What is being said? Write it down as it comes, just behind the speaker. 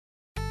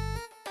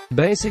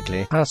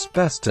Basically,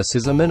 asbestos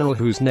is a mineral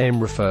whose name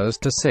refers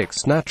to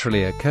 6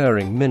 naturally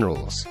occurring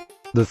minerals.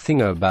 The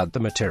thing about the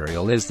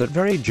material is that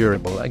very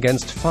durable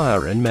against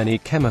fire and many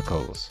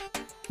chemicals.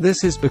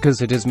 This is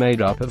because it is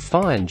made up of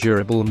fine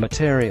durable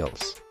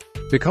materials.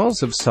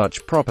 Because of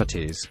such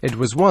properties, it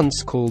was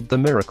once called the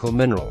miracle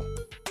mineral.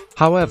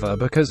 However,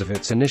 because of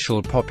its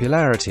initial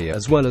popularity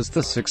as well as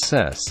the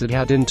success it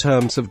had in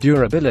terms of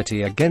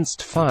durability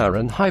against fire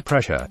and high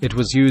pressure, it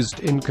was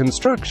used in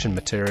construction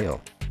material.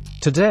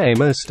 Today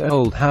most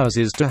old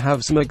houses do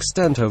have some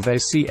extent of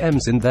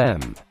ACMs in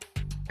them.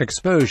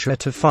 Exposure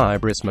to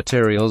fibrous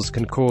materials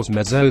can cause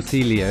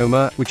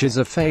mesothelioma, which is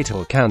a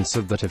fatal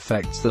cancer that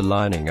affects the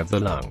lining of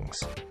the lungs.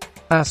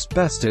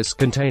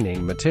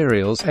 Asbestos-containing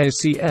materials,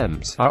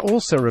 ACMs, are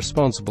also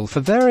responsible for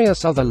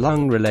various other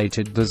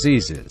lung-related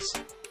diseases.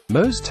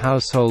 Most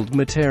household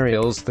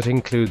materials that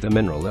include the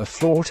mineral are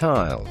floor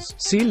tiles,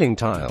 ceiling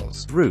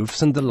tiles,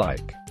 roofs and the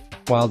like.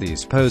 While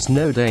these pose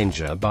no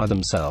danger by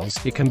themselves,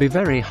 it can be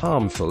very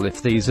harmful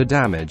if these are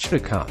damaged or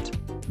cut.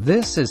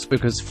 This is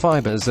because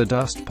fibers or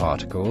dust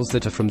particles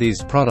that are from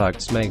these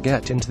products may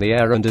get into the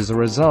air, and as a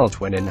result,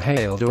 when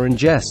inhaled or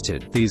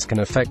ingested, these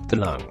can affect the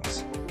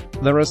lungs.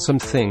 There are some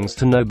things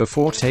to know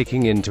before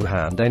taking into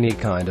hand any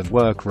kind of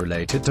work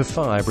related to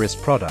fibrous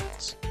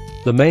products.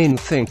 The main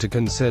thing to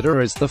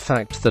consider is the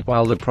fact that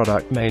while the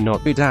product may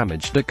not be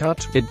damaged or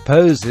cut, it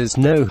poses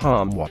no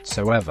harm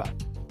whatsoever.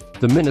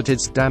 The minute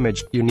it's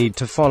damaged, you need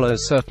to follow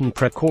certain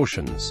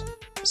precautions.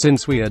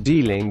 Since we are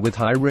dealing with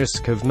high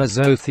risk of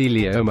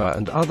mesothelioma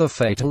and other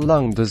fatal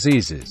lung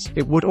diseases,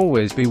 it would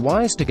always be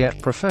wise to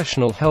get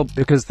professional help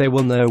because they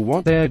will know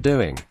what they are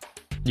doing.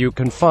 You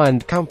can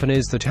find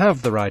companies that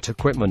have the right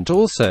equipment,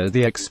 also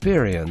the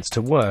experience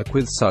to work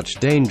with such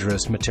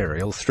dangerous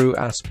material through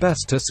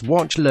Asbestos.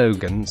 Watch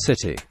Logan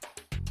City.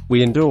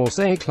 We endorse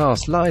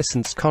A-class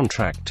licensed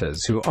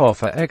contractors who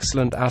offer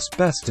excellent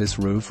asbestos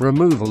roof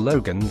removal.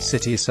 Logan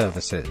City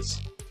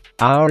services.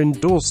 Our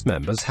endorsed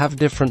members have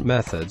different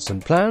methods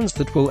and plans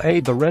that will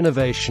aid the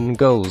renovation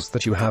goals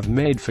that you have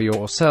made for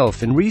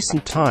yourself in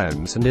recent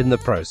times and in the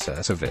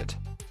process of it.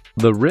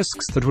 The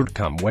risks that would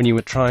come when you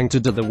are trying to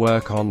do the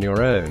work on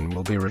your own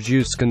will be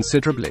reduced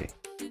considerably.